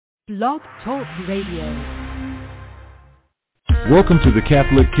Blog Talk Radio. Welcome to the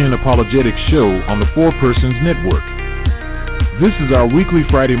Catholic Ken Apologetics show on the Four Persons Network. This is our weekly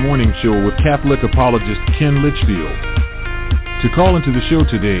Friday morning show with Catholic apologist Ken Litchfield. To call into the show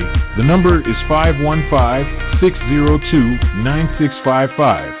today, the number is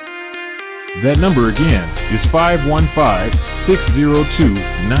 515-602-9655. That number again is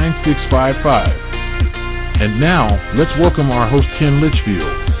 515-602-9655. And now, let's welcome our host Ken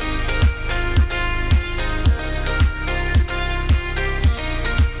Litchfield.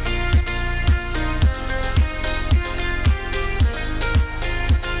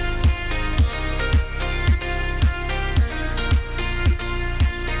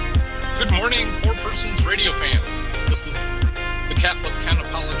 Good morning, Four Persons Radio fans. This is the Catholic Ken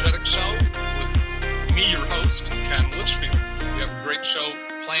Apologetics show with me, your host, Ken Litchfield. We have a great show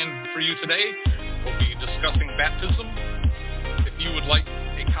planned for you today. We'll be discussing baptism. If you would like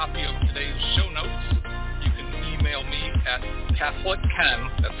a copy of today's show notes, you can email me at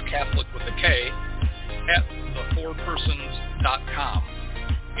CatholicKen, that's Catholic with a K, at thefourpersons.com.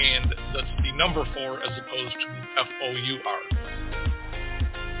 And that's the number 4 as opposed to F-O-U-R.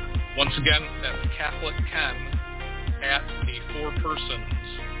 Once again, that's CatholicKen at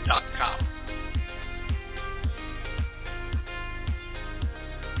thefourpersons.com.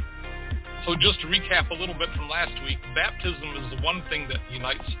 So just to recap a little bit from last week, baptism is the one thing that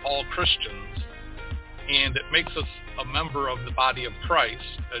unites all Christians, and it makes us a member of the body of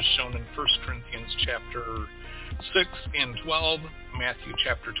Christ, as shown in 1 Corinthians chapter 6 and 12, Matthew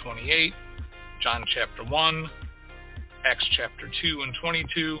chapter 28, John chapter 1, Acts chapter 2 and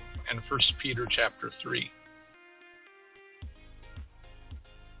 22, and 1 Peter chapter 3.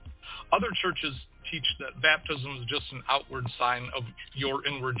 Other churches teach that baptism is just an outward sign of your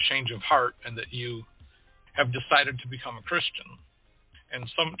inward change of heart and that you have decided to become a Christian.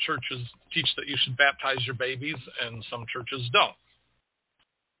 And some churches teach that you should baptize your babies, and some churches don't,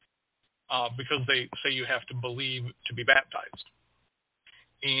 because they say you have to believe to be baptized.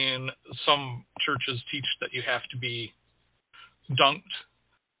 And some churches teach that you have to be dunked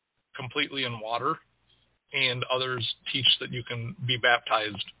completely in water, and others teach that you can be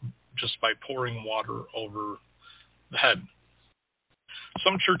baptized just by pouring water over the head.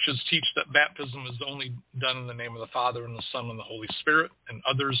 Some churches teach that baptism is only done in the name of the Father and the Son and the Holy Spirit, and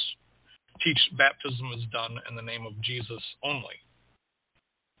others teach baptism is done in the name of Jesus only,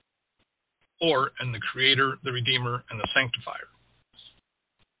 or in the Creator, the Redeemer, and the Sanctifier.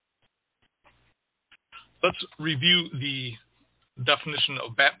 Let's review the definition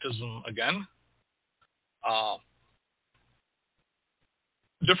of baptism again.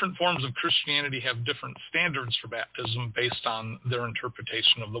 Different forms of Christianity have different standards for baptism based on their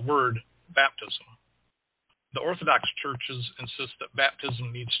interpretation of the word baptism. The Orthodox churches insist that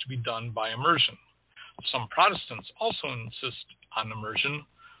baptism needs to be done by immersion. Some Protestants also insist on immersion,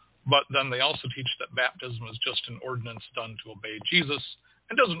 but then they also teach that baptism is just an ordinance done to obey Jesus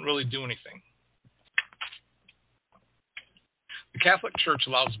and doesn't really do anything. The Catholic Church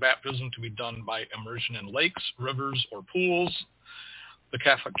allows baptism to be done by immersion in lakes, rivers, or pools. The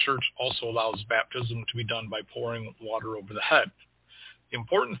Catholic Church also allows baptism to be done by pouring water over the head. The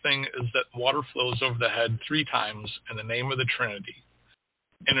important thing is that water flows over the head 3 times in the name of the Trinity.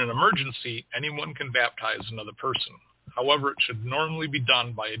 In an emergency, anyone can baptize another person. However, it should normally be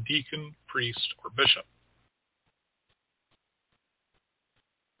done by a deacon, priest, or bishop.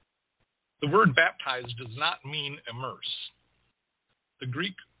 The word baptize does not mean immerse. The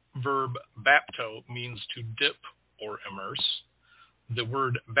Greek verb bapto means to dip or immerse. The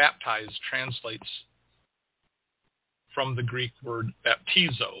word baptize translates from the Greek word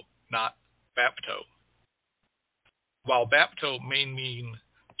baptizo, not bapto. While bapto may mean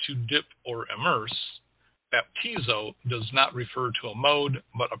to dip or immerse, baptizo does not refer to a mode,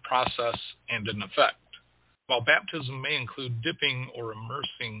 but a process and an effect. While baptism may include dipping or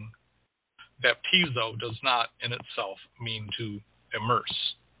immersing, baptizo does not in itself mean to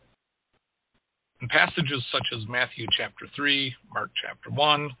immerse. In passages such as Matthew chapter 3, Mark chapter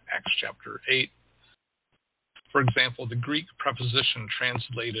 1, Acts chapter 8, for example, the Greek preposition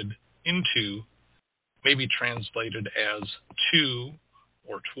translated into may be translated as to,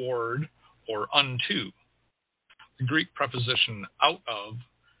 or toward, or unto. The Greek preposition out of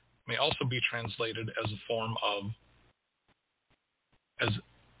may also be translated as a form of,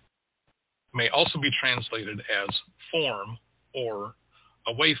 may also be translated as form or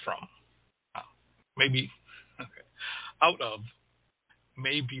away from. Out of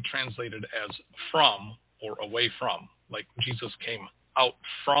may be translated as from or away from, like Jesus came out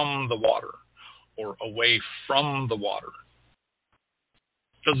from the water or away from the water.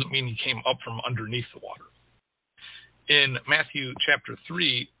 doesn't mean he came up from underneath the water. In Matthew chapter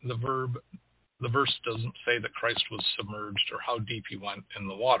 3, the verse doesn't say that Christ was submerged or how deep he went in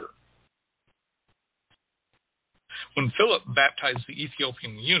the water. When Philip baptized the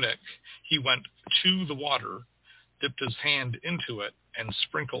Ethiopian eunuch, he went to the water, dipped his hand into it, and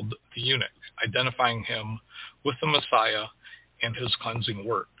sprinkled the eunuch, identifying him with the Messiah and his cleansing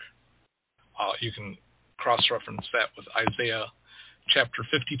work. You can cross-reference that with Isaiah chapter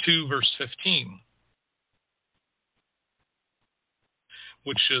 52, verse 15,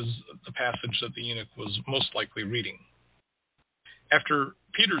 which is the passage that the eunuch was most likely reading. After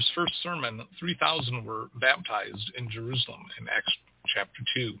Peter's first sermon, 3,000 were baptized in Jerusalem in Acts chapter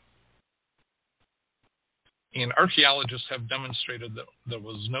 2. And archaeologists have demonstrated that there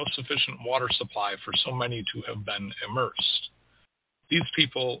was no sufficient water supply for so many to have been immersed. These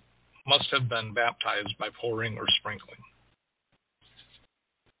people must have been baptized by pouring or sprinkling.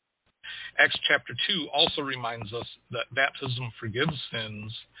 Acts chapter 2 also reminds us that baptism forgives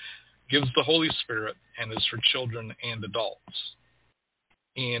sins, gives the Holy Spirit, and is for children and adults.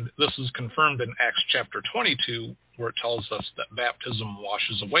 And this is confirmed in Acts chapter 22, where it tells us that baptism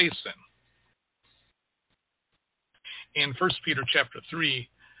washes away sin. And 1 Peter chapter 3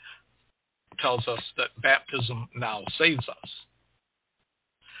 tells us that baptism now saves us.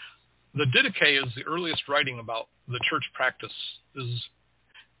 The Didache is the earliest writing about the church practice,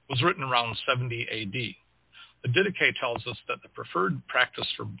 was written around 70 A.D. The Didache tells us that the preferred practice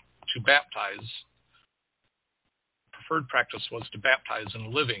was to baptize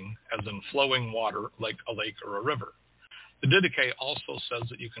in living, as in flowing water like a lake or a river. The Didache also says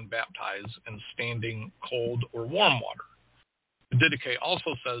that you can baptize in standing cold or warm water. The Didache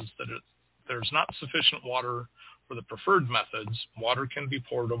also says that if there's not sufficient water for the preferred methods, water can be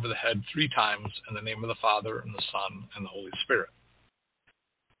poured over the head 3 times in the name of the Father and the Son and the Holy Spirit.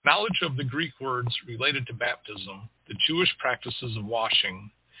 Knowledge of the Greek words related to baptism, the Jewish practices of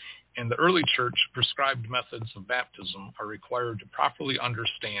washing, and the early church prescribed methods of baptism are required to properly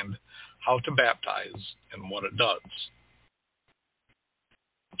understand how to baptize and what it does.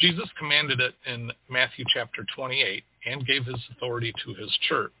 Jesus commanded it in Matthew chapter 28 and gave his authority to his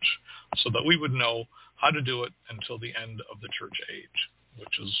church so that we would know how to do it until the end of the church age,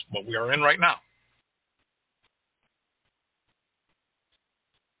 which is what we are in right now.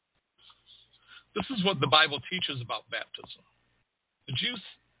 This is what the Bible teaches about baptism. The Jews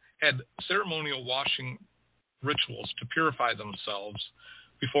had ceremonial washing rituals to purify themselves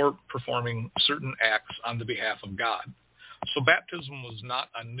before performing certain acts on the behalf of God. So baptism was not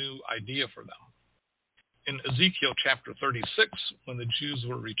a new idea for them. In Ezekiel chapter 36, when the Jews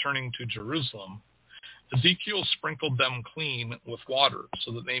were returning to Jerusalem, Ezekiel sprinkled them clean with water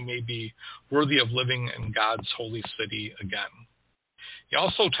so that they may be worthy of living in God's holy city again. He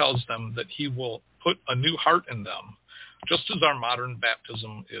also tells them that he will put a new heart in them, just as our modern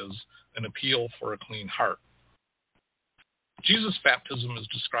baptism is an appeal for a clean heart. Jesus' baptism is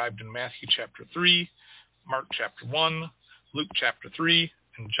described in Matthew chapter 3, Mark chapter 1, Luke chapter 3,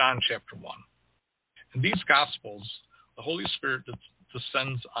 and John chapter 1. In these Gospels, the Holy Spirit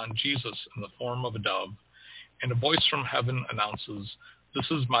descends on Jesus in the form of a dove, and a voice from heaven announces,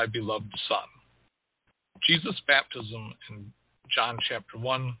 "This is my beloved Son." Jesus' baptism in John chapter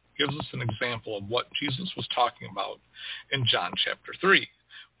 1 gives us an example of what Jesus was talking about in John chapter 3,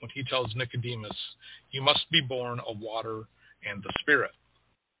 when he tells Nicodemus, "You must be born of water and the Spirit."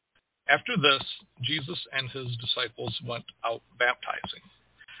 After this, Jesus and his disciples went out baptizing.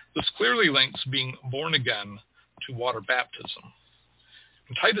 This clearly links being born again to water baptism.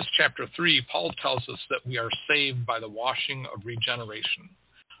 In Titus chapter 3, Paul tells us that we are saved by the washing of regeneration,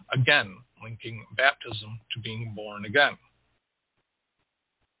 again linking baptism to being born again.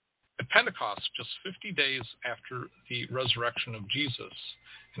 At Pentecost, just 50 days after the resurrection of Jesus,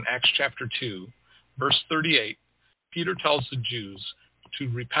 in Acts chapter 2, verse 38, Peter tells the Jews to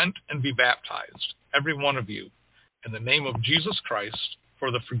repent and be baptized, every one of you, in the name of Jesus Christ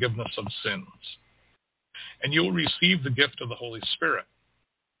for the forgiveness of sins. And you will receive the gift of the Holy Spirit.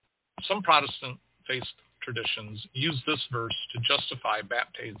 Some Protestant faith traditions use this verse to justify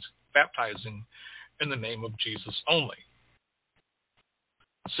baptizing in the name of Jesus only.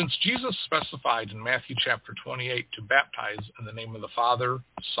 Since Jesus specified in Matthew chapter 28 to baptize in the name of the Father,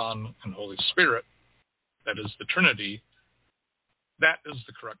 Son, and Holy Spirit, that is the Trinity, that is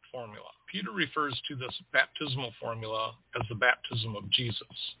the correct formula. Peter refers to this baptismal formula as the baptism of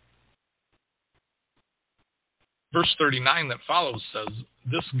Jesus. Verse 39 that follows says,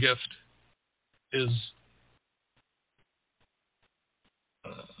 "This gift is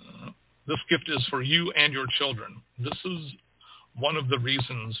for you and your children. This is one of the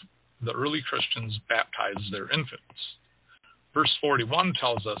reasons the early Christians baptized their infants. Verse 41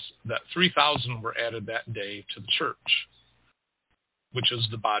 tells us that 3,000 were added that day to the church, which is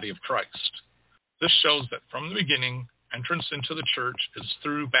the body of Christ. This shows that from the beginning, entrance into the church is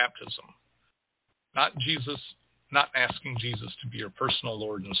through baptism, not asking Jesus to be your personal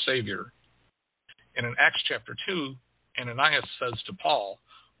Lord and Savior. And in Acts chapter 2, Ananias says to Paul,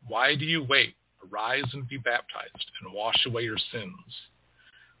 "Why do you wait? Arise and be baptized and wash away your sins."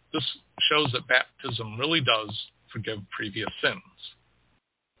 This shows that baptism really does forgive previous sins.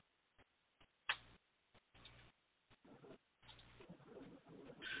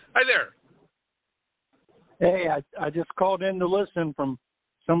 Hi there. Hey, I just called in to listen from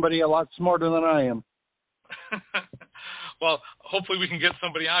somebody a lot smarter than I am. Well, hopefully we can get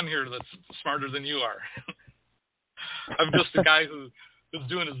somebody on here that's smarter than you are. I'm just a guy who's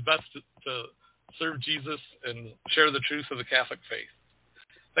doing his best to serve Jesus and share the truth of the Catholic faith.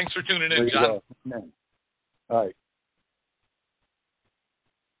 Thanks for tuning in, John. Amen. All right.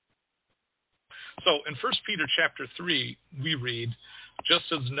 So in 1 Peter chapter 3, we read,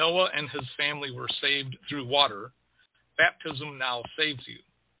 "Just as Noah and his family were saved through water, baptism now saves you.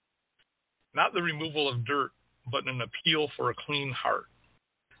 Not the removal of dirt, but an appeal for a clean heart.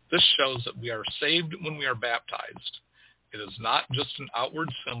 This shows that we are saved when we are baptized. It is not just an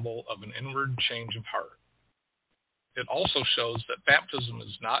outward symbol of an inward change of heart. It also shows that baptism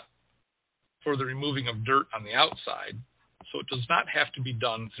is not for the removing of dirt on the outside, so it does not have to be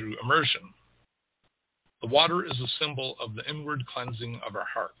done through immersion. The water is a symbol of the inward cleansing of our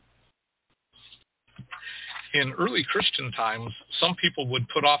heart." In early Christian times, some people would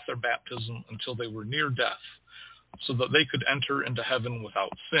put off their baptism until they were near death, so that they could enter into heaven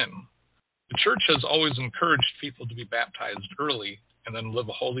without sin. The church has always encouraged people to be baptized early and then live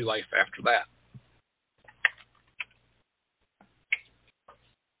a holy life after that.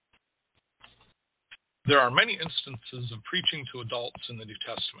 There are many instances of preaching to adults in the New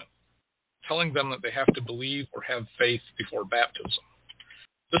Testament, telling them that they have to believe or have faith before baptism.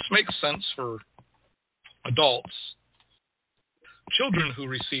 This makes sense for adults. Children who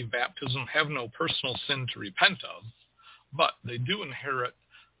receive baptism have no personal sin to repent of, but they do inherit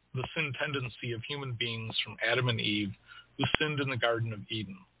the sin tendency of human beings from Adam and Eve, who sinned in the Garden of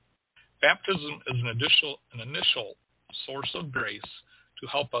Eden. Baptism is an initial source of grace to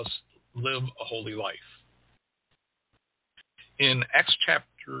help us live a holy life. In Acts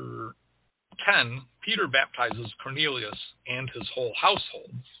chapter 10, Peter baptizes Cornelius and his whole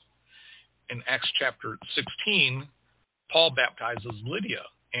household. In Acts chapter 16, Paul baptizes Lydia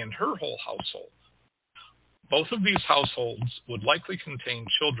and her whole household. Both of these households would likely contain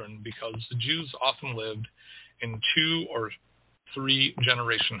children because the Jews often lived in 2 or 3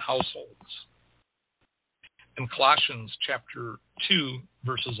 generation households. In Colossians chapter 2,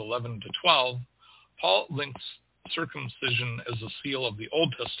 verses 11 to 12, Paul links circumcision as a seal of the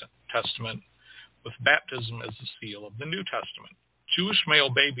Old Testament with baptism as the seal of the New Testament. Jewish male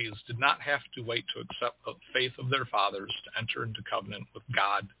babies did not have to wait to accept the faith of their fathers to enter into covenant with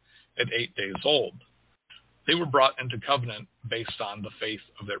God at 8 days old. They were brought into covenant based on the faith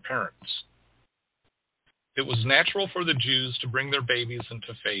of their parents. It was natural for the Jews to bring their babies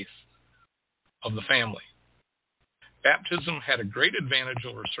into faith of the family. Baptism had a great advantage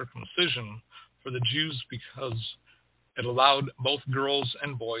over circumcision for the Jews because it allowed both girls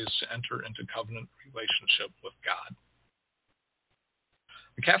and boys to enter into covenant relationship with God.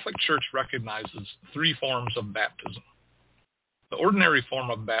 The Catholic Church recognizes 3 forms of baptism. The ordinary form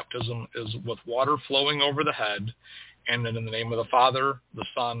of baptism is with water flowing over the head and in the name of the Father, the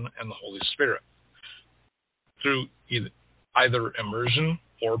Son, and the Holy Spirit, through either immersion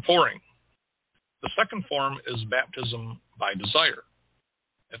or pouring. The second form is baptism by desire.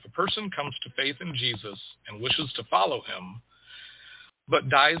 If a person comes to faith in Jesus and wishes to follow him, but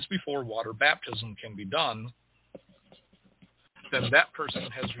dies before water baptism can be done, then that person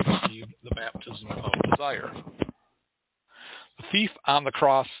has received the baptism of desire. The thief on the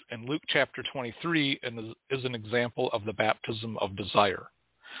cross in Luke chapter 23 is an example of the baptism of desire.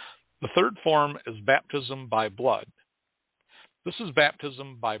 The third form is baptism by blood. This is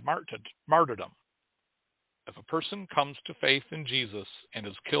baptism by martyrdom. If a person comes to faith in Jesus and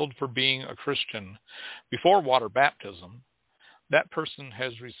is killed for being a Christian before water baptism, that person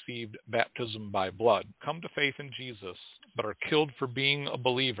has received baptism by blood. Come to faith in Jesus, but are killed for being a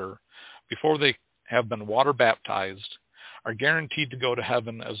believer before they have been water baptized, are guaranteed to go to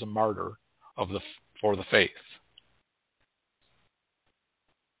heaven as a martyr for the faith.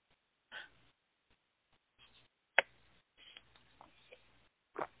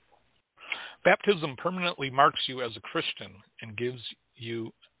 Baptism permanently marks you as a Christian and gives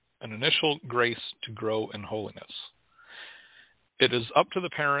you an initial grace to grow in holiness. It is up to the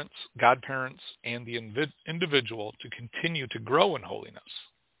parents, godparents, and the individual to continue to grow in holiness.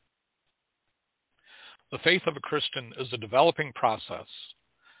 The faith of a Christian is a developing process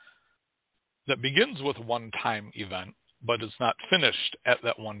that begins with a one-time event, but is not finished at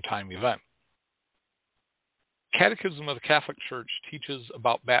that one-time event. Catechism of the Catholic Church teaches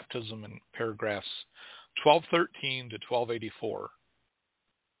about baptism in paragraphs 1213 to 1284.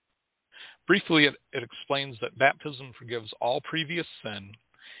 Briefly, it explains that baptism forgives all previous sin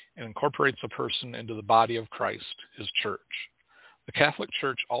and incorporates a person into the body of Christ, his church. The Catholic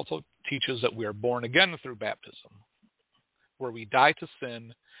Church also teaches that we are born again through baptism, where we die to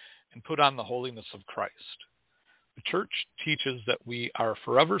sin and put on the holiness of Christ. The Church teaches that we are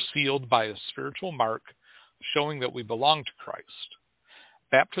forever sealed by a spiritual mark showing that we belong to Christ.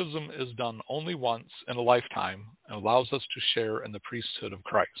 Baptism is done only once in a lifetime and allows us to share in the priesthood of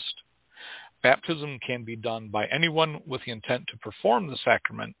Christ. Baptism can be done by anyone with the intent to perform the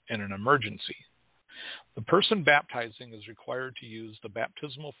sacrament in an emergency. The person baptizing is required to use the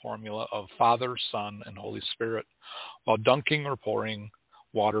baptismal formula of Father, Son, and Holy Spirit while dunking or pouring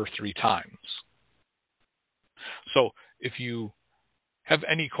water 3 times. So if you have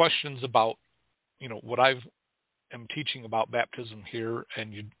any questions about what I am teaching about baptism here,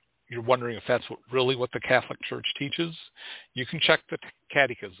 and you're wondering if that's really what the Catholic Church teaches, you can check the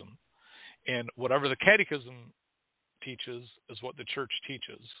Catechism. And whatever the Catechism teaches is what the Church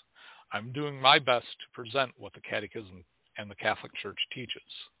teaches. I'm doing my best to present what the Catechism and the Catholic Church teaches.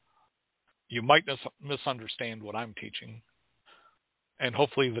 You might misunderstand what I'm teaching, and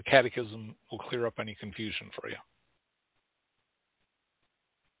hopefully the Catechism will clear up any confusion for you.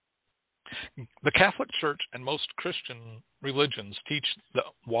 The Catholic Church and most Christian religions teach that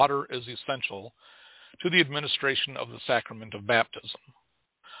water is essential to the administration of the sacrament of baptism.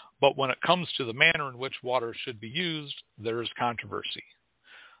 But when it comes to the manner in which water should be used, there is controversy.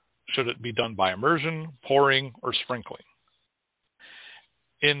 Should it be done by immersion, pouring, or sprinkling?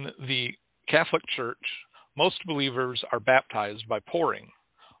 In the Catholic Church, most believers are baptized by pouring,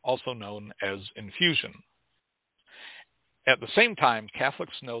 also known as infusion. At the same time,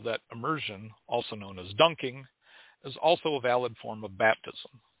 Catholics know that immersion, also known as dunking, is also a valid form of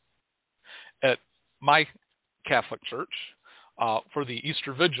baptism. At my Catholic Church, for the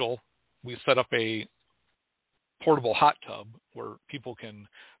Easter Vigil, we set up a portable hot tub where people can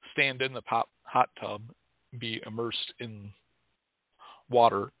stand in the hot tub, be immersed in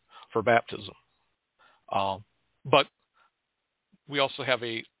water for baptism. But we also have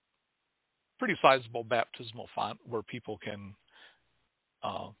a pretty sizable baptismal font where people can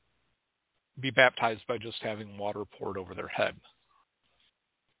be baptized by just having water poured over their head.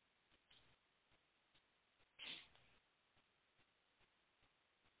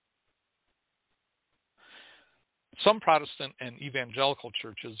 Some Protestant and evangelical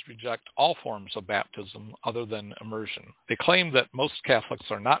churches reject all forms of baptism other than immersion. They claim that most Catholics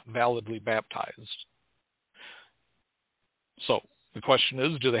are not validly baptized. So the question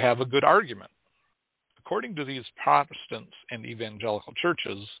is, do they have a good argument? According to these Protestants and evangelical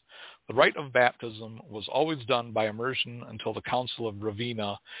churches, the rite of baptism was always done by immersion until the Council of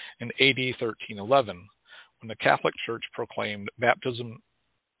Ravenna in AD 1311, when the Catholic Church proclaimed baptism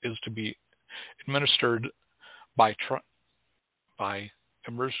is to be administered by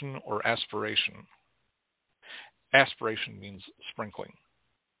immersion or aspiration. Aspiration means sprinkling.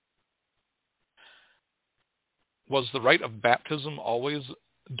 Was the rite of baptism always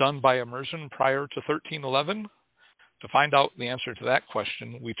done by immersion prior to 1311? To find out the answer to that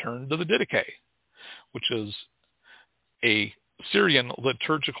question, we turn to the Didache, which is a Syrian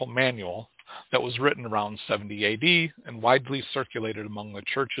liturgical manual that was written around 70 AD and widely circulated among the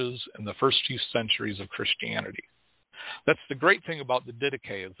churches in the first few centuries of Christianity. That's the great thing about the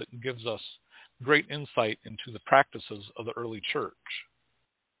Didache, is it gives us great insight into the practices of the early church,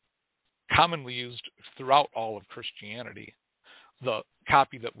 commonly used throughout all of Christianity. The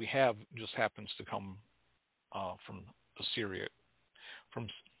copy that we have just happens to come from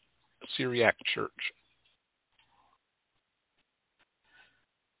Syriac Church.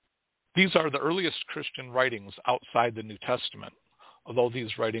 These are the earliest Christian writings outside the New Testament. Although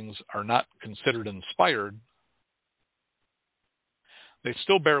these writings are not considered inspired, they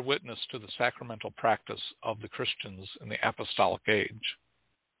still bear witness to the sacramental practice of the Christians in the apostolic age.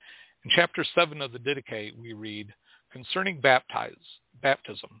 In chapter 7 of the Didache, we read, concerning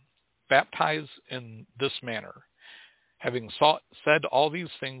baptism, baptize in this manner. Having said all these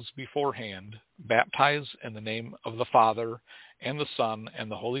things beforehand, baptize in the name of the Father, and the Son, and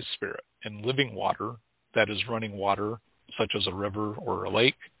the Holy Spirit. in living water, that is running water, such as a river or a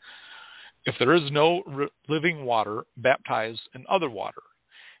lake. If there is no living water, baptize in other water.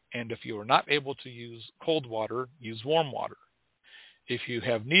 And if you are not able to use cold water, use warm water. If you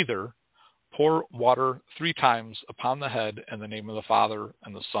have neither, pour water 3 times upon the head in the name of the Father,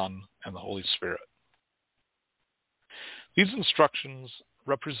 and the Son, and the Holy Spirit. These instructions,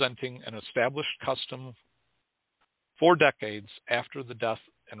 representing an established custom 4 decades after the death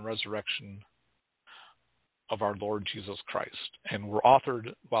and resurrection of our Lord Jesus Christ, and were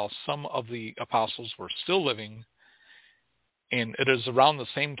authored while some of the apostles were still living, and it is around the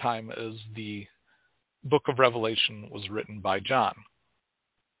same time as the book of Revelation was written by John.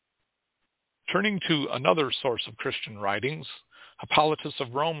 Turning to another source of Christian writings, Hippolytus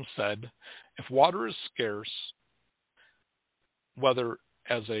of Rome said, if water is scarce, whether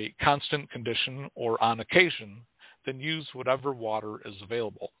as a constant condition or on occasion, then use whatever water is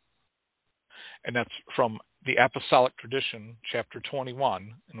available. And that's from the Apostolic Tradition, chapter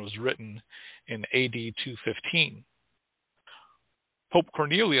 21, and was written in AD 215. Pope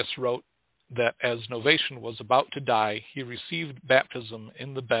Cornelius wrote that as Novatian was about to die, he received baptism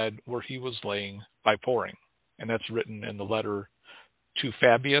in the bed where he was laying by pouring. And that's written in the letter to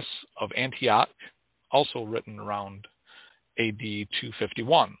Fabius of Antioch, also written around AD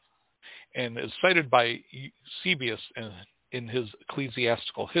 251, and is cited by Eusebius in his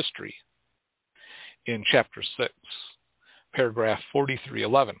Ecclesiastical History in chapter 6, paragraph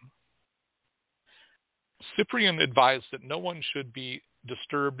 4311. Cyprian advised that no one should be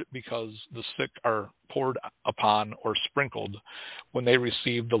disturbed because the sick are poured upon or sprinkled when they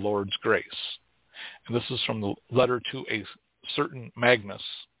receive the Lord's grace. And this is from the letter to a certain Magnus,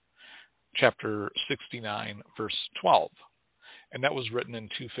 chapter 69, verse 12. And that was written in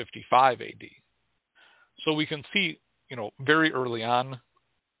 255 AD. So we can see, very early on,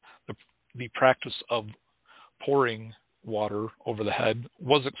 the practice of pouring water over the head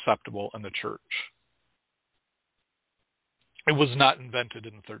was acceptable in the church. It was not invented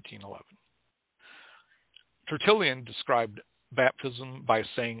in 1311. Tertullian described baptism by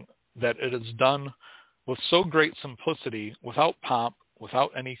saying that it is done with so great simplicity, without pomp,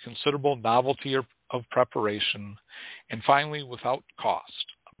 without any considerable novelty of preparation, and finally without cost.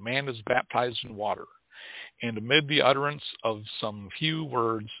 A man is baptized in water, and amid the utterance of some few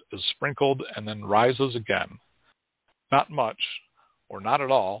words is sprinkled and then rises again, not much or not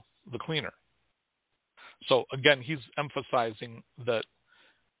at all, the cleaner. So again, he's emphasizing that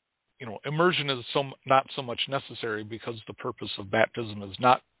immersion is not so much necessary, because the purpose of baptism is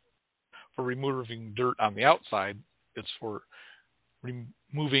not for removing dirt on the outside, it's for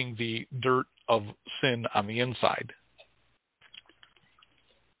removing the dirt of sin on the inside.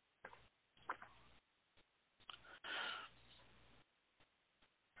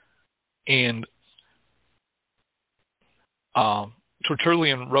 And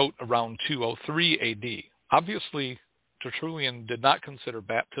Tertullian wrote around 203 AD. Obviously, Tertullian did not consider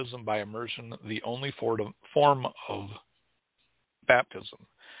baptism by immersion the only form of baptism,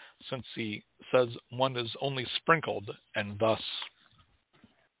 since he says one is only sprinkled and thus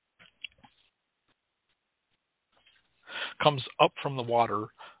comes up from the water,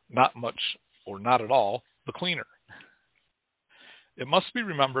 not much or not at all, the cleaner. It must be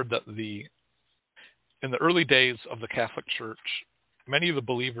remembered that in the early days of the Catholic Church, many of the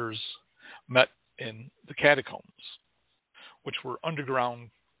believers met in the catacombs, which were underground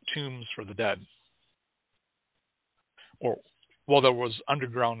tombs for the dead. There was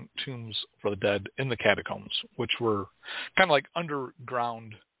underground tombs for the dead in the catacombs, which were kind of like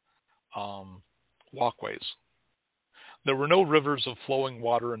underground walkways. There were no rivers of flowing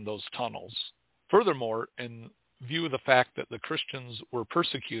water in those tunnels. Furthermore, in view of the fact that the Christians were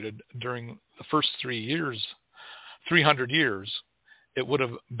persecuted during the first 300 years, it would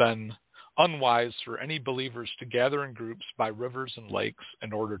have been unwise for any believers to gather in groups by rivers and lakes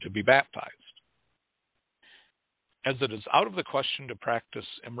in order to be baptized. As it is out of the question to practice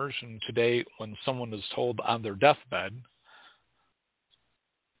immersion today when someone is told on their deathbed,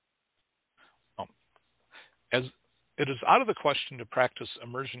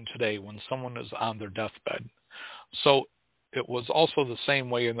 so it was also the same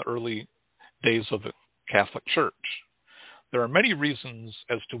way in the early days of the Catholic Church. There are many reasons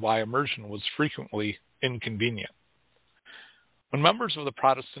as to why immersion was frequently inconvenient. When members of the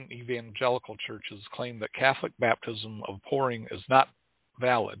Protestant evangelical churches claim that Catholic baptism of pouring is not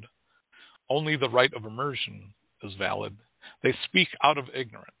valid, only the rite of immersion is valid, they speak out of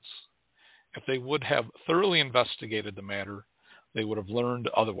ignorance. If they would have thoroughly investigated the matter, they would have learned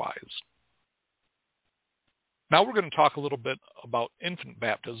otherwise. Now we're going to talk a little bit about infant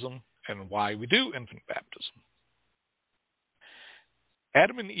baptism and why we do infant baptism.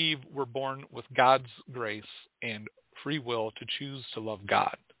 Adam and Eve were born with God's grace and free will to choose to love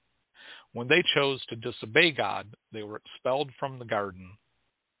God. When they chose to disobey God, they were expelled from the garden.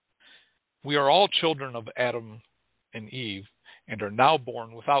 We are all children of Adam and Eve and are now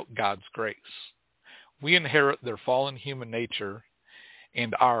born without God's grace. We inherit their fallen human nature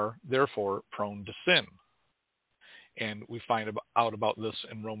and are, therefore, prone to sin. And we find out about this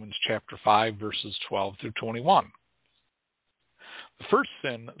in Romans chapter 5, verses 12 through 21. The first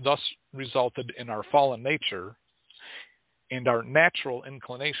sin thus resulted in our fallen nature, and our natural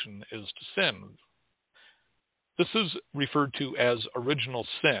inclination is to sin. This is referred to as original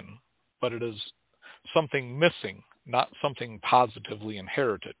sin, but it is something missing, not something positively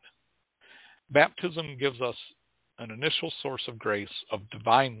inherited. Baptism gives us an initial source of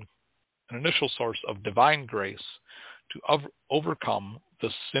divine grace to overcome the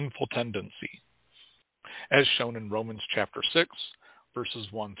sinful tendency, as shown in Romans chapter 6,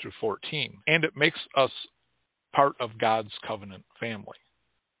 verses 1 through 14, and it makes us part of God's covenant family.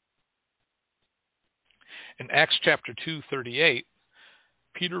 In Acts chapter 2:38,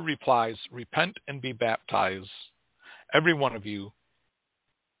 Peter replies, "Repent and be baptized, every one of you,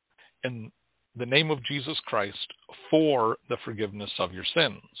 in the name of Jesus Christ, for the forgiveness of your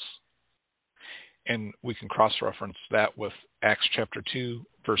sins." And we can cross-reference that with Acts chapter 2,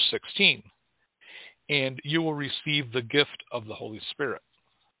 verse 16. And you will receive the gift of the Holy Spirit.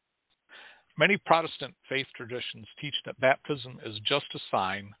 Many Protestant faith traditions teach that baptism is just a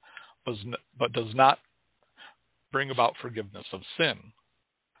sign, but does not bring about forgiveness of sin.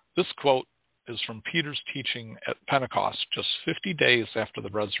 This quote is from Peter's teaching at Pentecost, just 50 days after the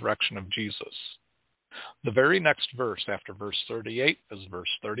resurrection of Jesus. The very next verse after verse 38 is verse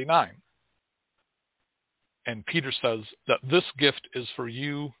 39. And Peter says that this gift is for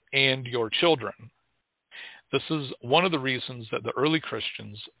you and your children. This is one of the reasons that the early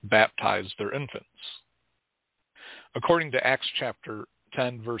Christians baptized their infants. According to Acts chapter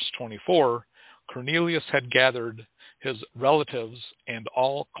 10, verse 24, Cornelius had gathered his relatives and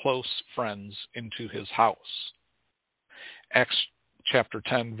all close friends into his house. Acts chapter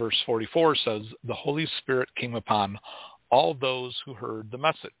 10, verse 44 says, "The Holy Spirit came upon all those who heard the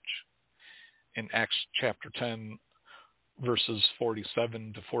message." In Acts chapter 10, verses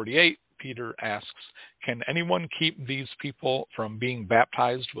 47 to 48, Peter asks, "Can anyone keep these people from being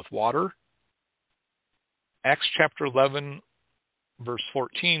baptized with water?" Acts chapter 11, verse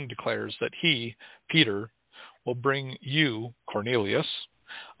 14 declares that he, Peter, will bring you, Cornelius,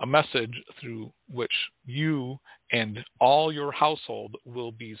 a message through which you and all your household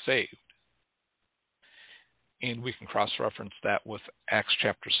will be saved. And we can cross-reference that with Acts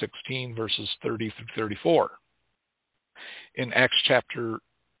chapter 16, verses 30 through 34. In Acts chapter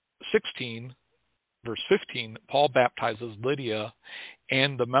 16, verse 15, Paul baptizes Lydia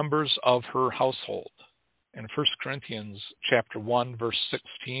and the members of her household. In 1 Corinthians chapter 1, verse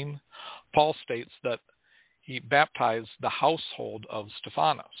 16, Paul states that he baptized the household of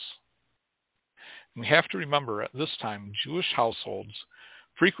Stephanas. And we have to remember at this time, Jewish households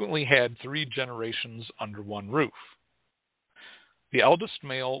frequently had 3 generations under one roof. The eldest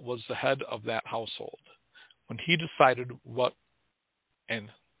male was the head of that household. What he decided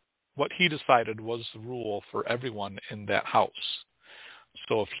was the rule for everyone in that house.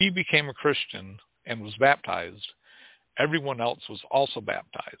 So if he became a Christian and was baptized, everyone else was also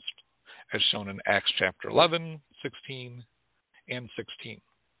baptized, as shown in Acts chapter 11, 16, and 16.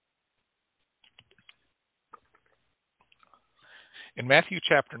 In Matthew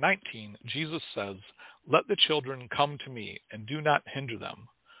chapter 19, Jesus says, "Let the children come to me, and do not hinder them,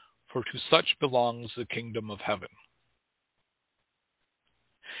 for to such belongs the kingdom of heaven."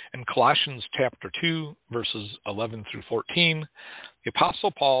 In Colossians chapter 2, verses 11 through 14, the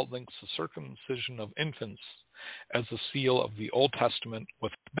Apostle Paul links the circumcision of infants as the seal of the Old Testament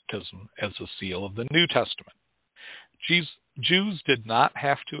with baptism as the seal of the New Testament. Jews did not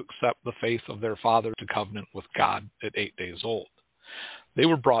have to accept the faith of their father to covenant with God at 8 days old. They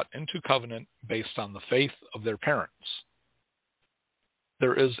were brought into covenant based on the faith of their parents.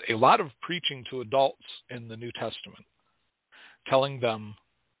 There is a lot of preaching to adults in the New Testament, telling them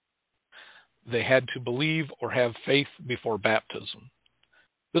they had to believe or have faith before baptism.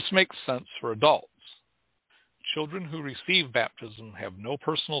 This makes sense for adults. Children who receive baptism have no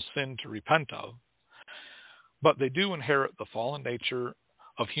personal sin to repent of, but they do inherit the fallen nature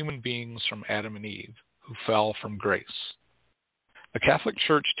of human beings from Adam and Eve, who fell from grace. The Catholic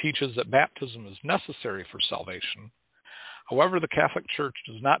Church teaches that baptism is necessary for salvation. However, the Catholic Church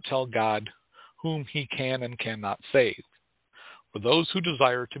does not tell God whom he can and cannot save. For those who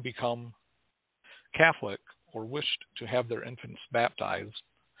desire to become Catholic or wish to have their infants baptized,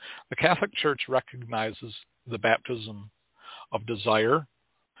 the Catholic Church recognizes the baptism of desire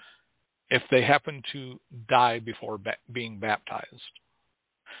if they happen to die before being baptized.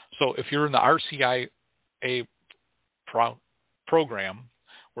 So if you're in the RCIA program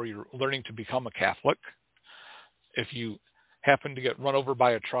where you're learning to become a Catholic, if you happen to get run over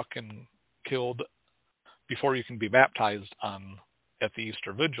by a truck and killed before you can be baptized at the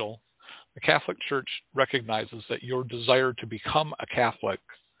Easter Vigil, the Catholic Church recognizes that your desire to become a Catholic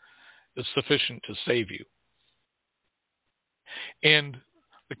is sufficient to save you. And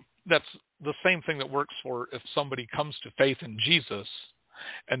that's the same thing that works for if somebody comes to faith in Jesus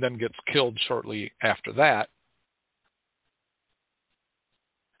and then gets killed shortly after that.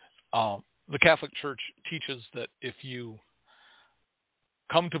 The Catholic Church teaches that if you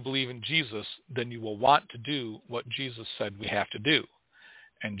come to believe in Jesus, then you will want to do what Jesus said we have to do.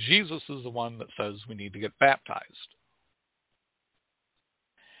 And Jesus is the one that says we need to get baptized.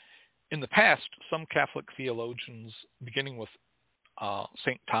 In the past, some Catholic theologians, beginning with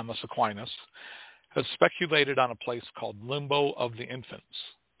St. Thomas Aquinas, have speculated on a place called Limbo of the Infants.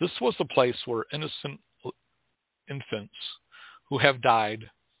 This was the place where innocent infants who have died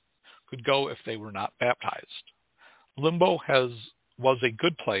could go if they were not baptized. Limbo was a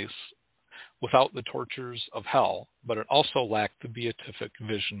good place without the tortures of hell, but it also lacked the beatific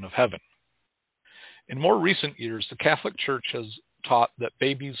vision of heaven. In more recent years, the Catholic Church has taught that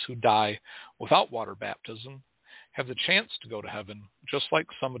babies who die without water baptism have the chance to go to heaven, just like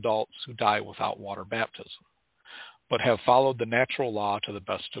some adults who die without water baptism, but have followed the natural law to the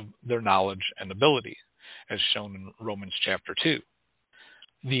best of their knowledge and ability, as shown in Romans chapter 2.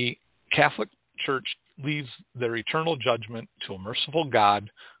 The Catholic Church leaves their eternal judgment to a merciful God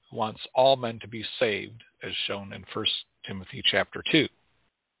who wants all men to be saved, as shown in 1 Timothy chapter 2.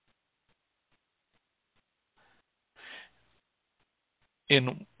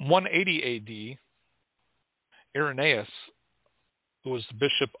 In 180 AD, Irenaeus, who was the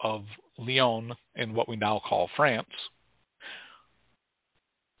bishop of Lyon in what we now call France,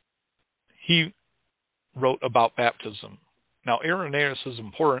 he wrote about baptism. Now, Irenaeus is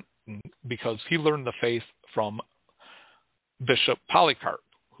important because he learned the faith from Bishop Polycarp,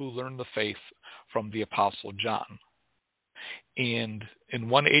 who learned the faith from the Apostle John. And in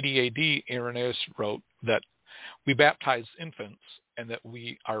 180 AD, Irenaeus wrote that we baptize infants and that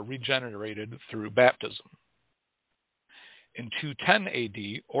we are regenerated through baptism. In 210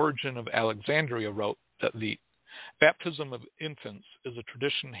 AD, Origen of Alexandria wrote that the baptism of infants is a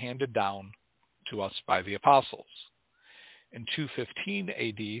tradition handed down to us by the apostles. In 215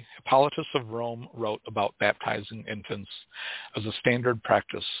 AD, Hippolytus of Rome wrote about baptizing infants as a standard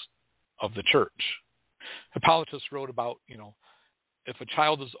practice of the church. Hippolytus wrote about, if a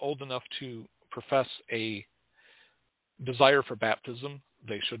child is old enough to profess a desire for baptism,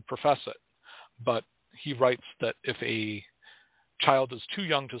 they should profess it. But he writes that if a child is too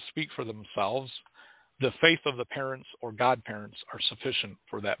young to speak for themselves, the faith of the parents or godparents are sufficient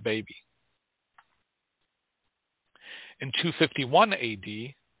for that baby. In 251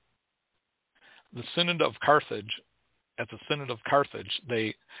 AD, at the Synod of Carthage,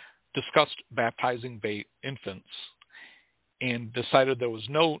 they discussed baptizing infants and decided there was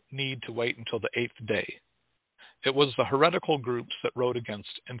no need to wait until the 8th day. It was the heretical groups that wrote against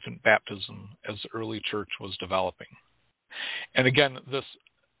infant baptism as the early church was developing. And again, this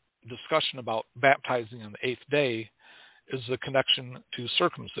discussion about baptizing on the 8th day is the connection to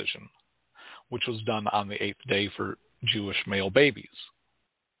circumcision, which was done on the 8th day for Jewish male babies.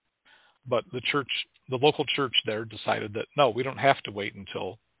 But the local church there decided that, no, we don't have to wait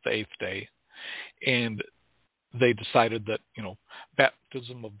until the 8th day. And they decided that,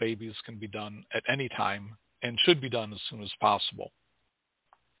 baptism of babies can be done at any time and should be done as soon as possible.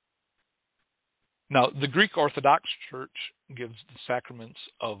 Now, the Greek Orthodox Church gives the sacraments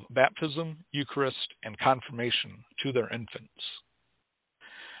of baptism, Eucharist, and confirmation to their infants.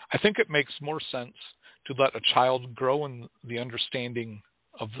 I think it makes more sense to let a child grow in the understanding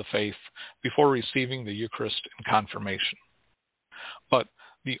of the faith before receiving the Eucharist and confirmation. But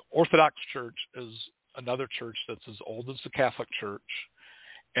the Orthodox Church is another church that's as old as the Catholic Church,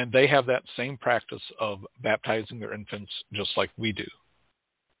 and they have that same practice of baptizing their infants just like we do.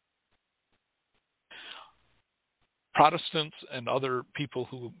 Protestants and other people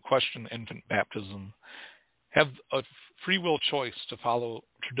who question infant baptism have a free will choice to follow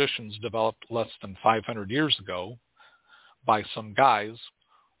traditions developed less than 500 years ago by some guys,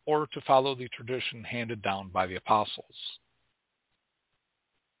 or to follow the tradition handed down by the apostles.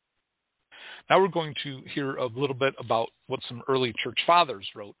 Now we're going to hear a little bit about what some early church fathers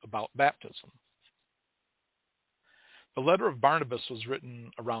wrote about baptism. The letter of Barnabas was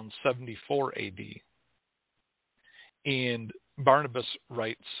written around 74 AD. And Barnabas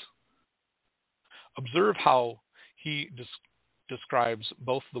writes, observe how he describes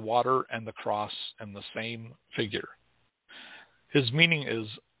both the water and the cross in the same figure. His meaning is,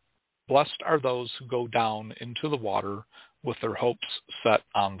 blessed are those who go down into the water with their hopes set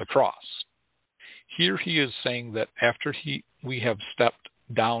on the cross. Here he is saying that after we have stepped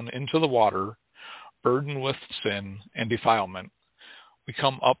down into the water, burdened with sin and defilement, we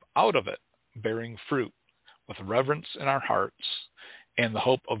come up out of it, bearing fruit, with reverence in our hearts and the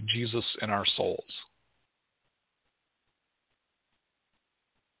hope of Jesus in our souls.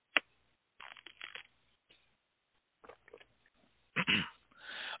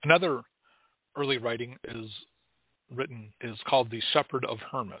 Another early writing is called The Shepherd of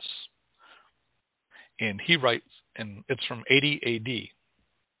Hermas. And he writes, and it's from 80 AD.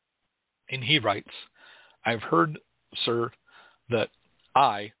 And he writes, I've heard, sir, that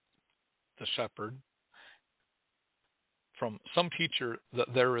I, the shepherd, from some teacher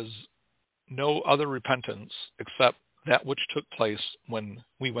that there is no other repentance except that which took place when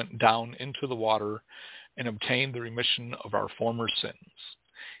we went down into the water and obtained the remission of our former sins.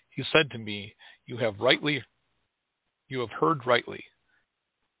 He said to me, you have heard rightly,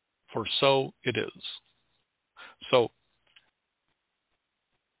 for so it is. So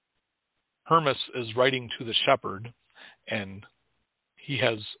Hermas is writing to the shepherd, and he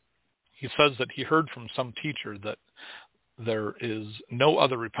says that he heard from some teacher that there is no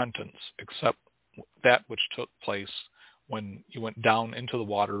other repentance except that which took place when you went down into the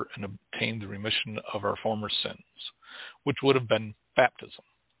water and obtained the remission of our former sins, which would have been baptism.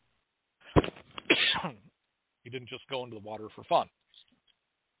 He didn't just go into the water for fun.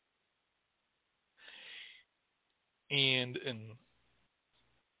 And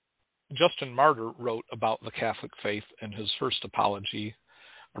Justin Martyr wrote about the Catholic faith in his first apology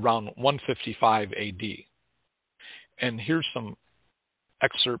around 155 AD. And here's some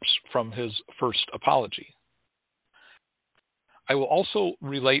excerpts from his first apology. I will also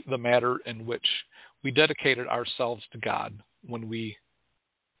relate the manner in which we dedicated ourselves to God when we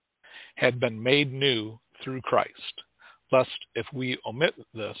had been made new through Christ, lest if we omit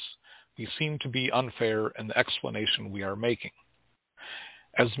this, we seem to be unfair in the explanation we are making.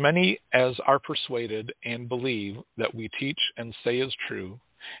 As many as are persuaded and believe that we teach and say is true,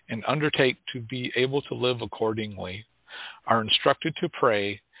 and undertake to be able to live accordingly, are instructed to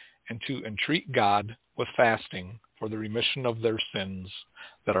pray and to entreat God with fasting for the remission of their sins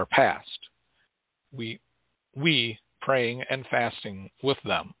that are past. We praying and fasting with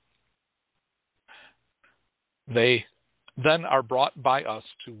them. They then are brought by us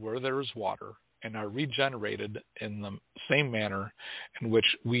to where there is water, and are regenerated in the same manner in which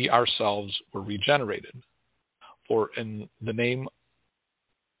we ourselves were regenerated. For in the name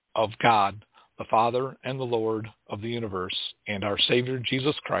of God, the Father and the Lord of the universe, and our Savior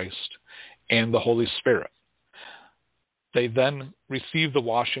Jesus Christ, and the Holy Spirit, they then receive the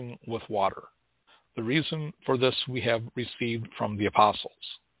washing with water. The reason for this we have received from the apostles.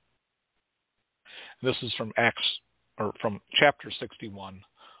 This is from from chapter 61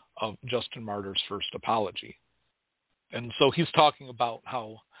 of Justin Martyr's first apology. And so he's talking about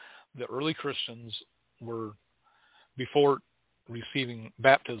how the early Christians were, before receiving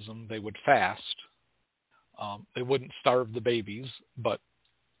baptism, they would fast. They wouldn't starve the babies, but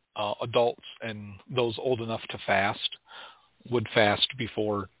adults and those old enough to fast would fast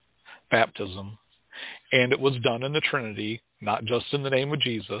before baptism. And it was done in the Trinity, not just in the name of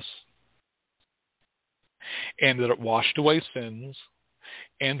Jesus. And that it washed away sins,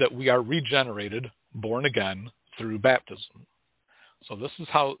 and that we are regenerated, born again, through baptism. So this is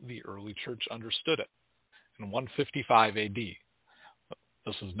how the early church understood it in 155 AD.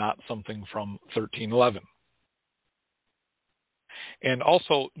 This is not something from 1311. And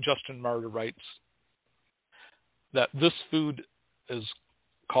also, Justin Martyr writes that this food is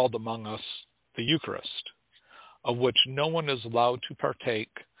called among us the Eucharist, of which no one is allowed to partake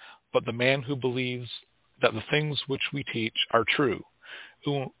but the man who believes that the things which we teach are true,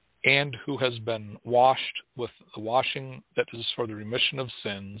 who has been washed with the washing that is for the remission of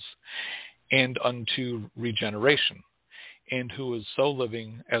sins and unto regeneration, and who is so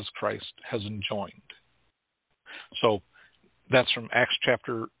living as Christ has enjoined. So that's from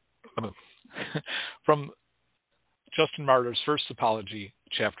from Justin Martyr's first apology,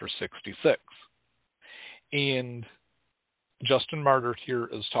 chapter 66. And Justin Martyr here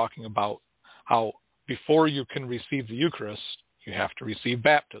is talking about how before you can receive the Eucharist, you have to receive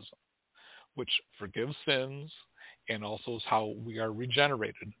baptism, which forgives sins and also is how we are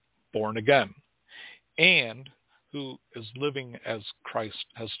regenerated, born again, and who is living as Christ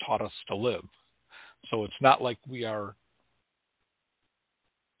has taught us to live. So it's not like we are,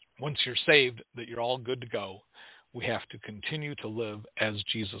 once you're saved, that you're all good to go. We have to continue to live as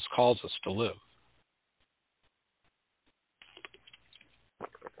Jesus calls us to live.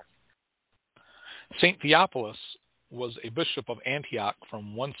 St. Theophilus was a bishop of Antioch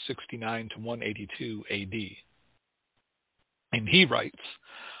from 169 to 182 AD. And he writes,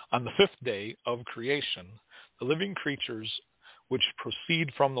 "On the fifth day of creation, the living creatures which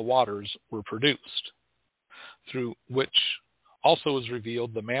proceed from the waters were produced, through which also is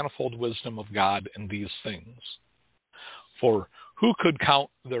revealed the manifold wisdom of God in these things. For who could count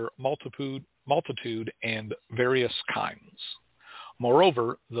their multitude and various kinds?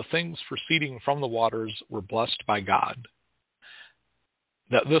 Moreover, the things proceeding from the waters were blessed by God,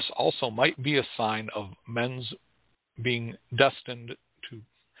 that this also might be a sign of men's being destined to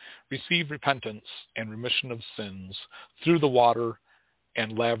receive repentance and remission of sins through the water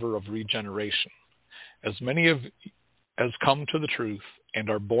and laver of regeneration, as many as come to the truth and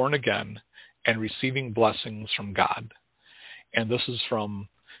are born again and receiving blessings from God." And this is from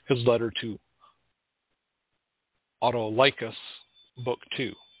his letter to Autolycus, Book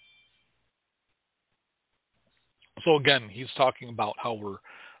 2. So again, he's talking about how we're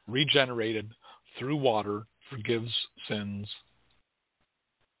regenerated through water, forgives sins,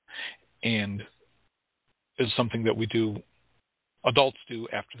 and is something that we do, adults do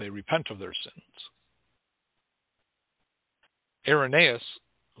after they repent of their sins. Irenaeus,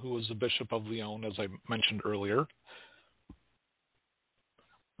 who was the Bishop of Lyon, as I mentioned earlier,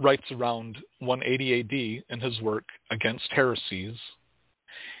 writes around 180 AD in his work Against Heresies,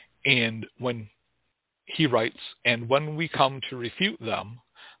 and when he writes, "And when we come to refute them,"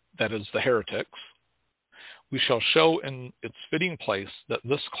 that is the heretics, "we shall show in its fitting place that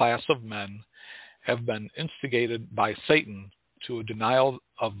this class of men have been instigated by Satan to a denial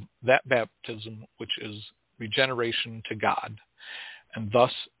of that baptism which is regeneration to God, and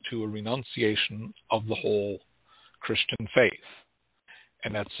thus to a renunciation of the whole Christian faith."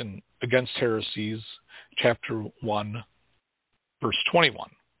 And that's in Against Heresies, chapter 1, verse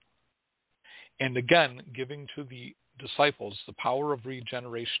 21. And again, giving to the disciples the power of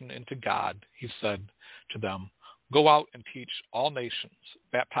regeneration into God, he said to them, "Go out and teach all nations,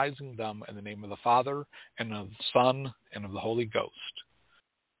 baptizing them in the name of the Father, and of the Son, and of the Holy Ghost,"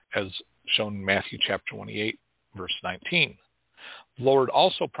 as shown in Matthew chapter 28, verse 19. The Lord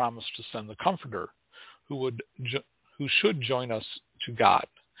also promised to send the Comforter, who should join us to God,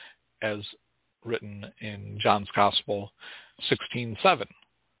 as written in John's Gospel 16:7.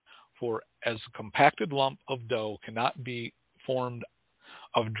 "For as a compacted lump of dough cannot be formed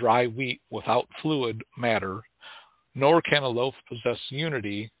of dry wheat without fluid matter, nor can a loaf possess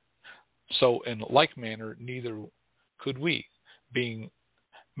unity, so in like manner neither could we, being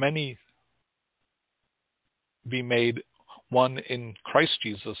many, be made one in Christ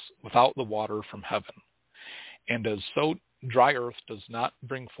Jesus without the water from heaven. And as so dry earth does not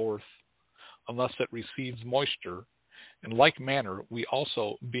bring forth unless it receives moisture, in like manner we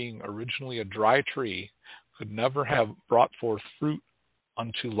also, being originally a dry tree, could never have brought forth fruit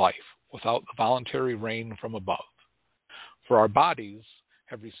unto life without the voluntary rain from above. For our bodies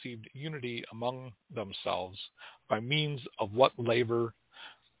have received unity among themselves by means of what labor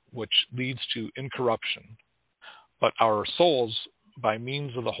which leads to incorruption, but our souls by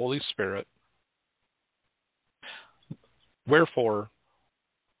means of the Holy Spirit. Wherefore,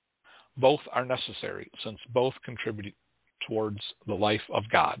 both are necessary, since both contribute towards the life of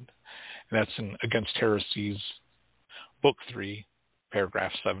God." And that's in Against Heresies, Book 3,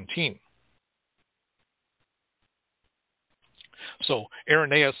 paragraph 17. So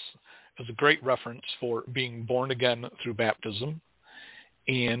Irenaeus is a great reference for being born again through baptism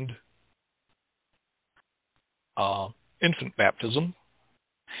and infant baptism.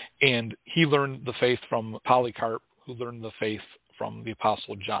 And he learned the faith from Polycarp, who learned the faith from the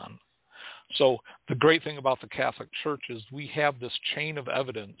Apostle John. So the great thing about the Catholic Church is we have this chain of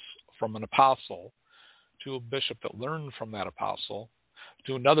evidence from an apostle to a bishop that learned from that apostle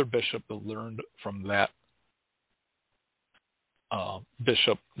to another bishop that learned from that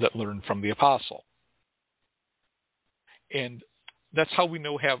bishop that learned from the apostle. And that's how we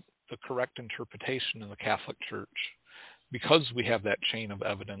know have the correct interpretation in the Catholic Church, because we have that chain of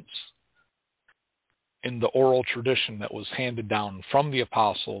evidence in the oral tradition that was handed down from the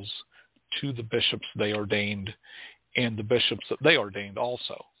apostles to the bishops they ordained and the bishops that they ordained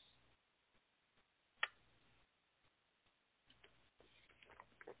also.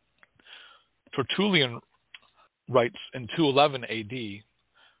 Tertullian writes in 211 AD,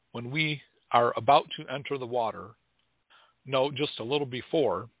 when we are about to enter the water, no, just a little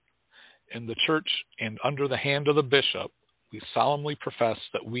before, in the church and under the hand of the bishop, we solemnly profess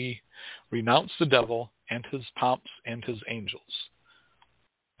that we renounce the devil and his pomps and his angels.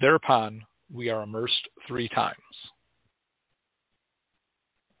 Thereupon we are immersed 3 times.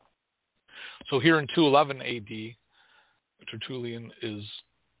 So here in 211 AD, Tertullian is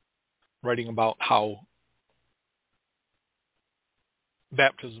writing about how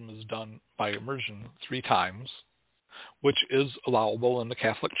baptism is done by immersion 3 times, which is allowable in the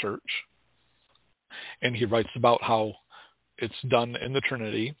Catholic Church. And he writes about how it's done in the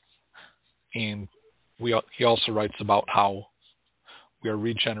Trinity, and he also writes about how we are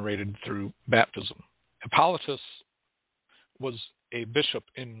regenerated through baptism. Hippolytus was a bishop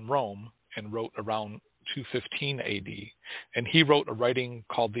in Rome and wrote around 215 AD, and he wrote a writing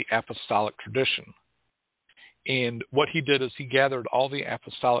called the Apostolic Tradition. And what he did is he gathered all the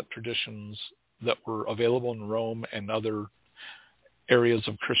apostolic traditions that were available in Rome and other areas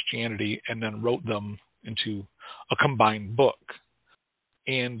of Christianity, and then wrote them into a combined book.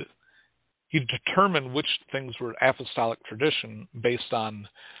 And he determined which things were apostolic tradition based on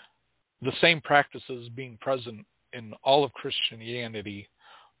the same practices being present in all of Christianity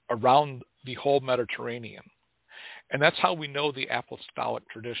around the whole Mediterranean. And that's how we know the apostolic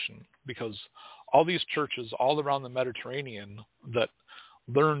tradition, because all these churches all around the Mediterranean that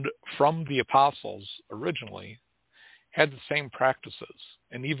learned from the apostles originally had the same practices.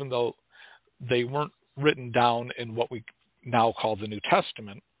 And even though they weren't written down in what we now call the New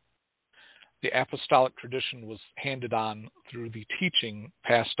Testament, the apostolic tradition was handed on through the teaching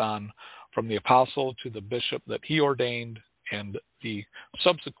passed on from the apostle to the bishop that he ordained and the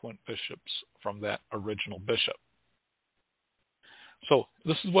subsequent bishops from that original bishop. So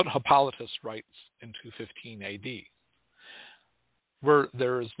this is what Hippolytus writes in 215 AD. Where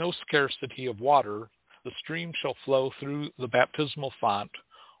there is no scarcity of water, the stream shall flow through the baptismal font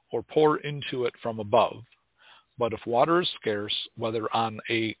or pour into it from above. But if water is scarce, whether on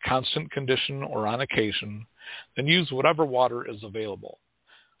a constant condition or on occasion, then use whatever water is available.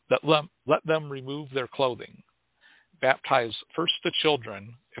 Let them remove their clothing. Baptize first the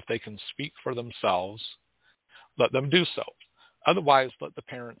children, if they can speak for themselves. Let them do so. Otherwise, let the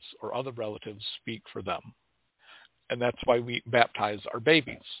parents or other relatives speak for them. And that's why we baptize our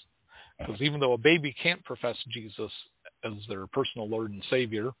babies. Because even though a baby can't profess Jesus as their personal Lord and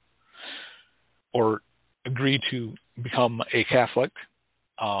Savior, or agree to become a Catholic,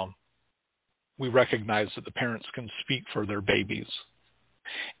 we recognize that the parents can speak for their babies.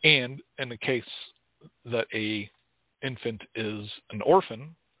 And in the case that a infant is an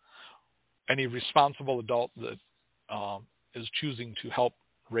orphan, any responsible adult that is choosing to help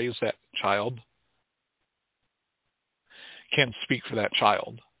raise that child can speak for that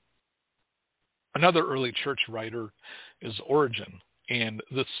child. Another early church writer is Origen, and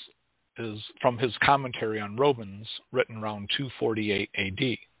this is from his commentary on Romans, written around 248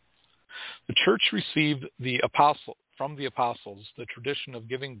 AD. The church received from the apostles the tradition of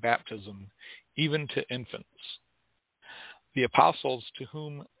giving baptism even to infants. The apostles, to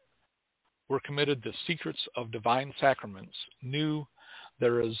whom were committed the secrets of divine sacraments, knew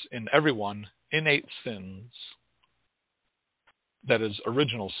there is in everyone innate sins, that is,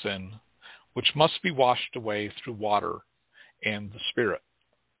 original sin, which must be washed away through water and the Spirit,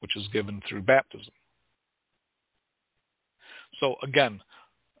 which is given through baptism. So again,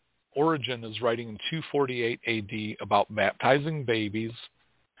 Origen is writing in 248 AD about baptizing babies,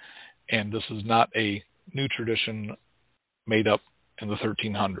 and this is not a new tradition made up in the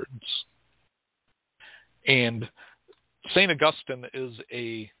 1300s. And St. Augustine is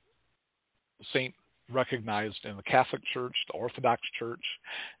a saint recognized in the Catholic Church, the Orthodox Church,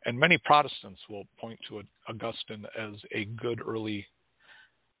 and many Protestants will point to Augustine as a good early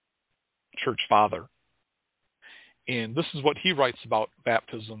church father. And this is what he writes about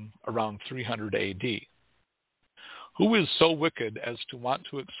baptism around 300 AD. Who is so wicked as to want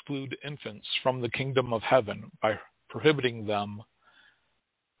to exclude infants from the kingdom of heaven by prohibiting them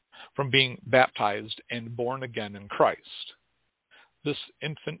from being baptized and born again in Christ? This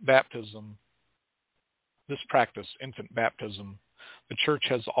infant baptism, this practice, infant baptism, the church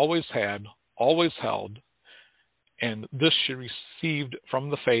has always had, always held, and this she received from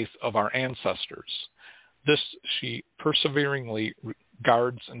the faith of our ancestors. This she perseveringly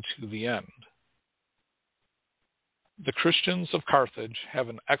guards unto the end. The Christians of Carthage have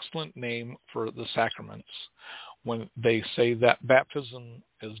an excellent name for the sacraments when they say that baptism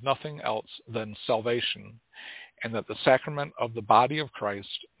is nothing else than salvation, and that the sacrament of the body of Christ,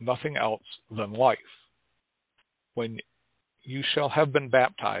 nothing else than life. When you shall have been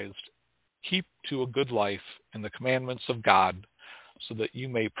baptized, keep to a good life in the commandments of God, so that you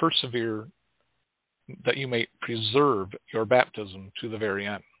may persevere, that you may preserve your baptism to the very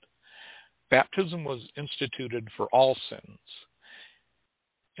end. Baptism was instituted for all sins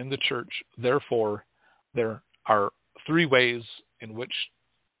in the church. Therefore, there are three ways in which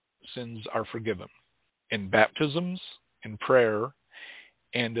sins are forgiven: in baptisms, in prayer,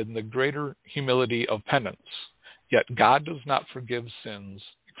 and in the greater humility of penance. Yet God does not forgive sins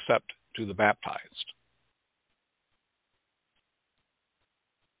except to the baptized.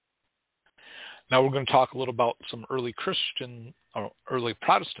 Now we're going to talk a little about some early early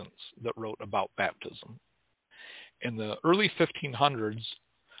Protestants that wrote about baptism. In the early 1500s,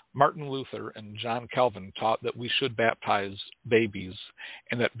 Martin Luther and John Calvin taught that we should baptize babies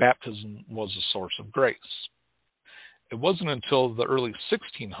and that baptism was a source of grace. It wasn't until the early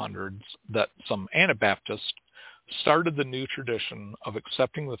 1600s that some Anabaptists started the new tradition of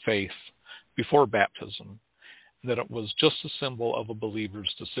accepting the faith before baptism, that it was just a symbol of a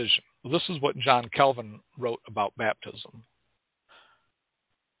believer's decision. This is what John Calvin wrote about baptism.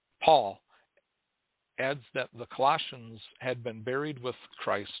 Paul adds that the Colossians had been buried with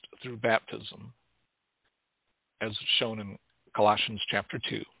Christ through baptism, as shown in Colossians chapter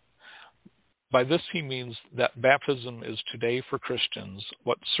 2. By this he means that baptism is today for Christians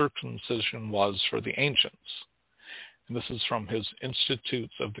what circumcision was for the ancients. And this is from his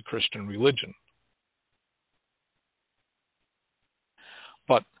Institutes of the Christian Religion.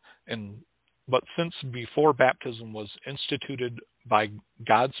 But since before baptism was instituted by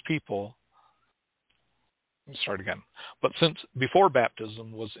God's people, But since before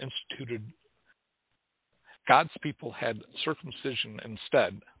baptism was instituted, God's people had circumcision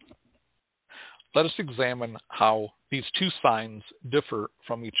instead. Let us examine how these two signs differ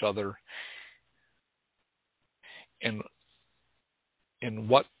from each other and in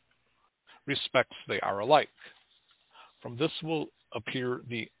what respects they are alike. From this will appear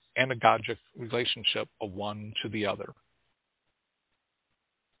the anagogic relationship of one to the other.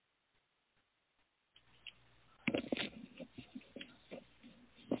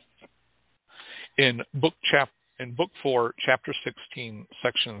 In Book 4, Chapter 16,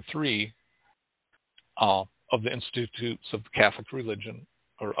 Section 3 of the Institutes of the Catholic Religion,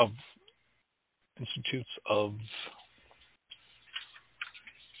 or of Institutes of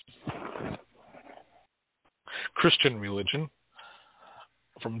Christian Religion,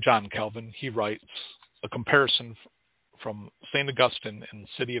 from John Calvin, he writes a comparison from St. Augustine in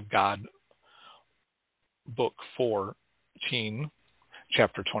City of God, Book 14,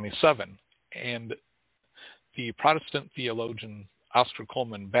 Chapter 27, and the Protestant theologian Oscar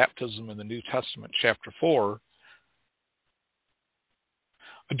Coleman, Baptism in the New Testament, Chapter 4.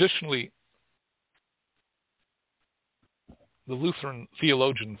 Additionally, the Lutheran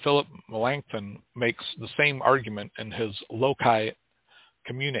theologian Philip Melanchthon makes the same argument in his Loci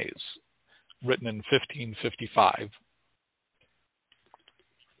Communes, written in 1555,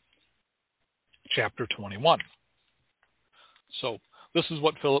 Chapter 21. So, this is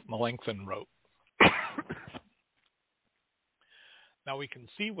what Philip Melanchthon wrote. Now we can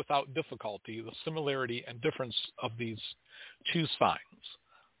see without difficulty the similarity and difference of these two signs.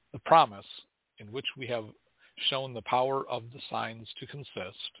 The promise, in which we have shown the power of the signs to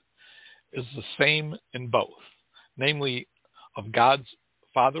consist, is the same in both, namely of God's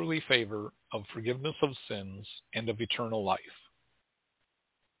fatherly favor, of forgiveness of sins, and of eternal life.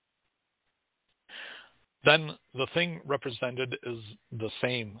 Then the thing represented is the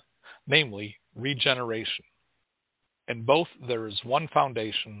same, namely regeneration. In both there is one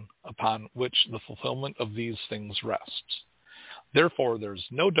foundation upon which the fulfillment of these things rests. Therefore there is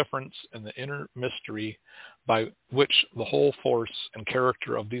no difference in the inner mystery by which the whole force and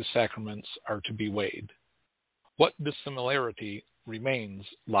character of these sacraments are to be weighed. What dissimilarity remains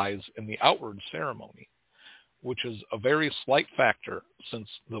lies in the outward ceremony, which is a very slight factor, since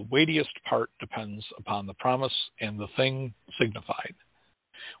the weightiest part depends upon the promise and the thing signified.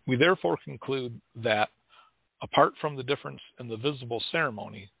 We therefore conclude that, apart from the difference in the visible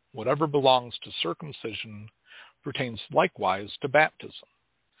ceremony, whatever belongs to circumcision pertains likewise to baptism.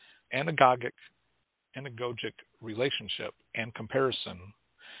 Anagogic relationship and comparison,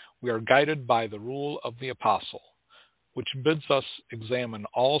 we are guided by the rule of the apostle, which bids us examine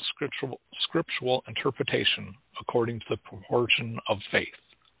all scriptural interpretation according to the proportion of faith,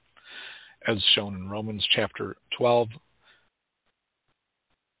 as shown in Romans chapter 12,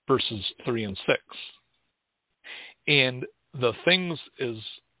 verses 3 and 6. And the things is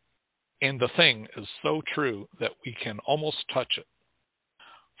And the thing is so true that we can almost touch it.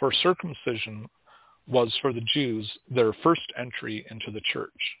 For circumcision was for the Jews their first entry into the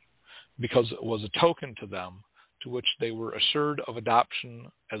church, because it was a token to them to which they were assured of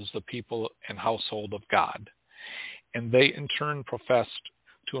adoption as the people and household of God. And they in turn professed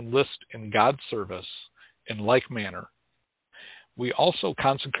to enlist in God's service in like manner. We are also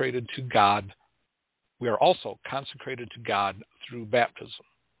consecrated to God through baptism,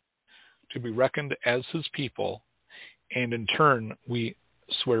 to be reckoned as his people, and in turn we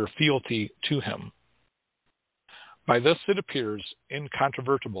swear fealty to him. By this it appears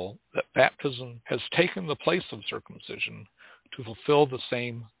incontrovertible that baptism has taken the place of circumcision to fulfill the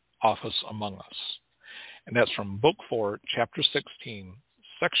same office among us. And that's from Book 4, Chapter 16,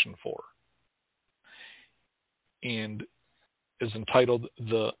 Section 4. And is entitled,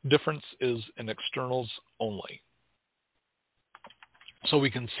 "The Difference is in Externals Only." So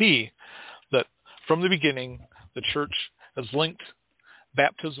we can see that from the beginning, the church has linked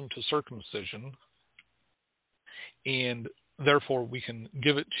baptism to circumcision, and therefore we can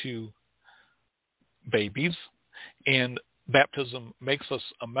give it to babies, and baptism makes us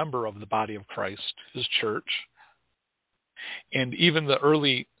a member of the body of Christ, his church. And even the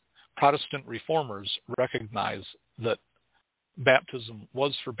early Protestant reformers recognize that baptism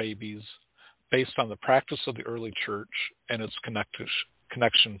was for babies based on the practice of the early church and its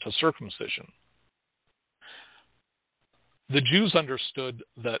connection to circumcision. The Jews understood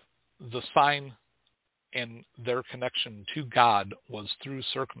that the sign and their connection to God was through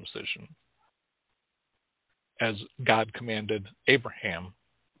circumcision, as God commanded Abraham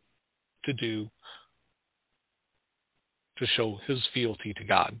to do to show his fealty to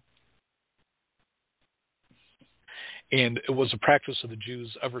God. And it was a practice of the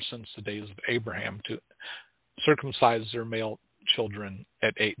Jews ever since the days of Abraham to circumcise their male children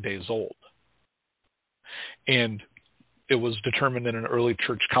at 8 days old. And it was determined in an early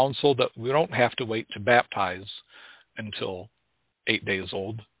church council that we don't have to wait to baptize until 8 days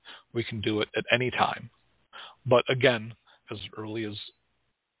old. We can do it at any time. But again, as early as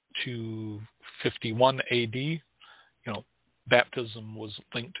 251 AD, baptism was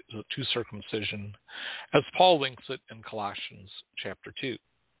linked to circumcision, as Paul links it in Colossians chapter 2.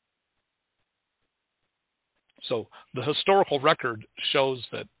 So the historical record shows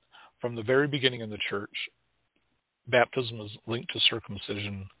that from the very beginning in the church, baptism is linked to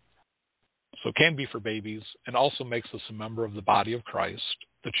circumcision, so it can be for babies, and also makes us a member of the body of Christ,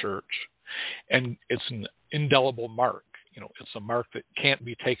 the church, and it's an indelible mark. It's a mark that can't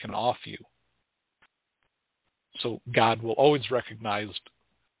be taken off you. So God will always recognize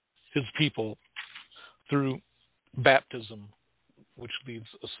his people through baptism, which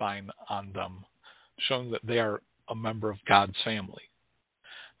leaves a sign on them, showing that they are a member of God's family.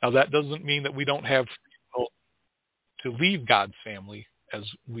 Now, that doesn't mean that we don't have to leave God's family as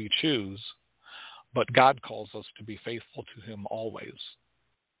we choose, but God calls us to be faithful to him always.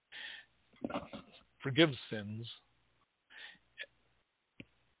 Forgives sins,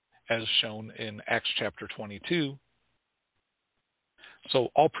 as shown in Acts chapter 22. So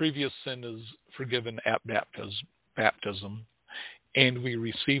all previous sin is forgiven at baptism, and we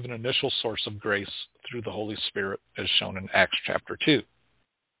receive an initial source of grace through the Holy Spirit, as shown in Acts chapter 2.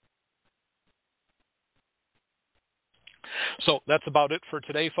 So that's about it for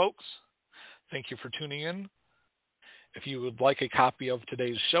today, folks. Thank you for tuning in. If you would like a copy of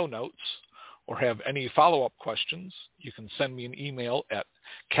today's show notes or have any follow-up questions, you can send me an email at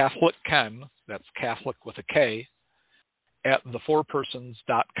Catholic Ken, that's Catholic with a K, at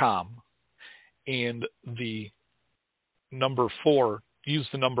thefourpersons.com. And the number 4, use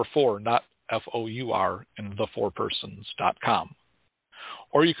the number 4, not F-O-U-R, in thefourpersons.com.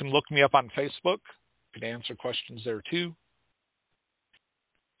 Or you can look me up on Facebook. You can answer questions there too.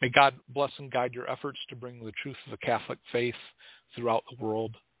 May God bless and guide your efforts to bring the truth of the Catholic faith throughout the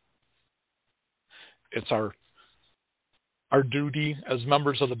world. It's our duty as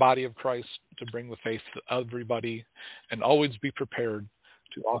members of the body of Christ to bring the faith to everybody and always be prepared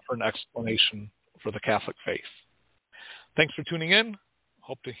to offer an explanation for the Catholic faith. Thanks for tuning in.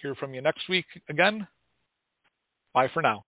 Hope to hear from you next week again. Bye for now.